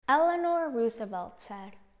Eleanor Roosevelt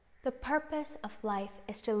said, "The purpose of life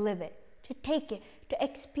is to live it, to take it, to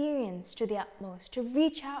experience to the utmost, to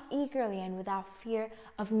reach out eagerly and without fear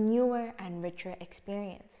of newer and richer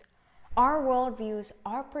experience." Our worldview is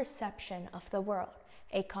our perception of the world,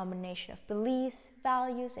 a combination of beliefs,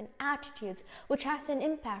 values, and attitudes which has an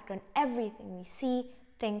impact on everything we see,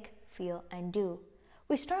 think, feel, and do.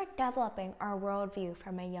 We start developing our worldview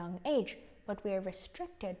from a young age, but we are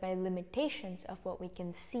restricted by limitations of what we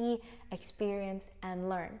can see, experience, and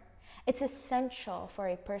learn. It's essential for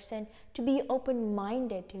a person to be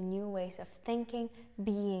open-minded to new ways of thinking,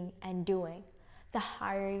 being, and doing. The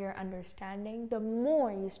higher your understanding, the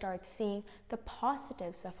more you start seeing the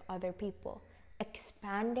positives of other people.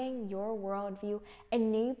 Expanding your worldview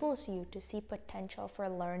enables you to see potential for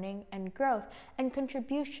learning and growth and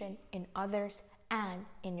contribution in others and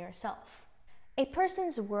in yourself. A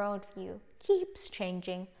person's worldview keeps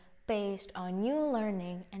changing based on new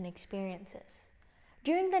learning and experiences.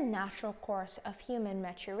 During the natural course of human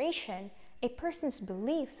maturation, a person's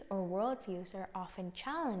beliefs or worldviews are often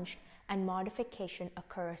challenged and modification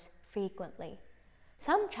occurs frequently.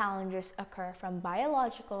 Some challenges occur from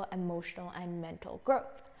biological, emotional, and mental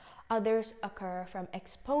growth. Others occur from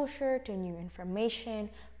exposure to new information,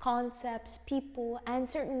 concepts, people, and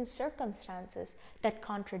certain circumstances that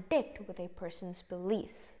contradict with a person's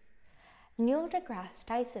beliefs. Neil deGrasse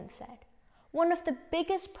Tyson said, "One of the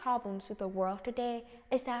biggest problems with the world today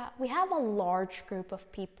is that we have a large group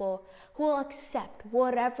of people who will accept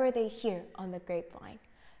whatever they hear on the grapevine,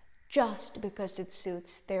 just because it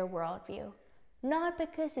suits their worldview, not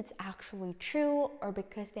because it's actually true or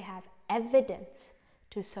because they have evidence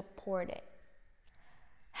to support it."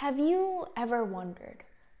 Have you ever wondered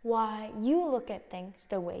why you look at things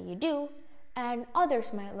the way you do and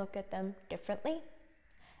others might look at them differently?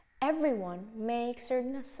 Everyone makes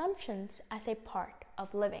certain assumptions as a part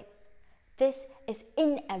of living. This is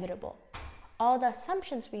inevitable. All the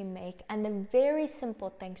assumptions we make and the very simple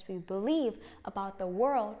things we believe about the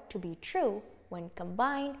world to be true, when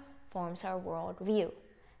combined, forms our worldview.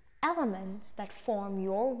 Elements that form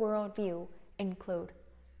your worldview include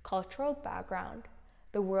cultural background,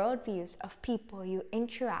 the worldviews of people you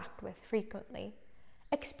interact with frequently,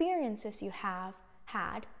 experiences you have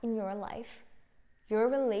had in your life, your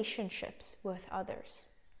relationships with others.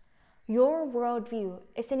 Your worldview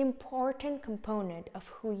is an important component of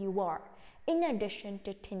who you are. In addition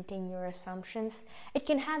to tinting your assumptions, it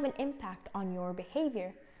can have an impact on your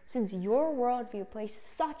behavior, since your worldview plays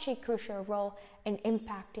such a crucial role in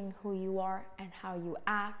impacting who you are and how you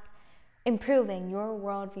act. Improving your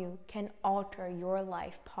worldview can alter your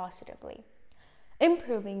life positively.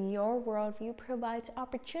 Improving your worldview provides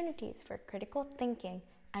opportunities for critical thinking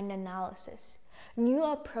and analysis, new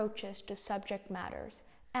approaches to subject matters,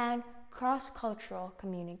 and cross-cultural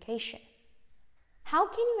communication. How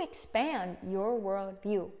can you expand your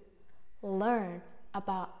worldview? Learn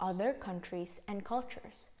about other countries and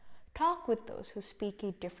cultures. Talk with those who speak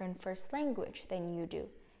a different first language than you do.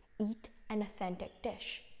 Eat an authentic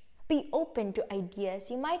dish. Be open to ideas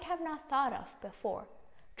you might have not thought of before.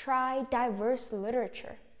 Try diverse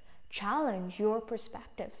literature. Challenge your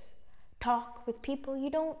perspectives. Talk with people you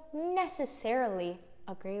don't necessarily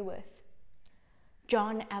agree with.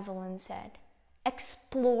 John Evelyn said,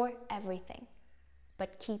 "Explore everything,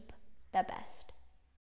 but keep the best."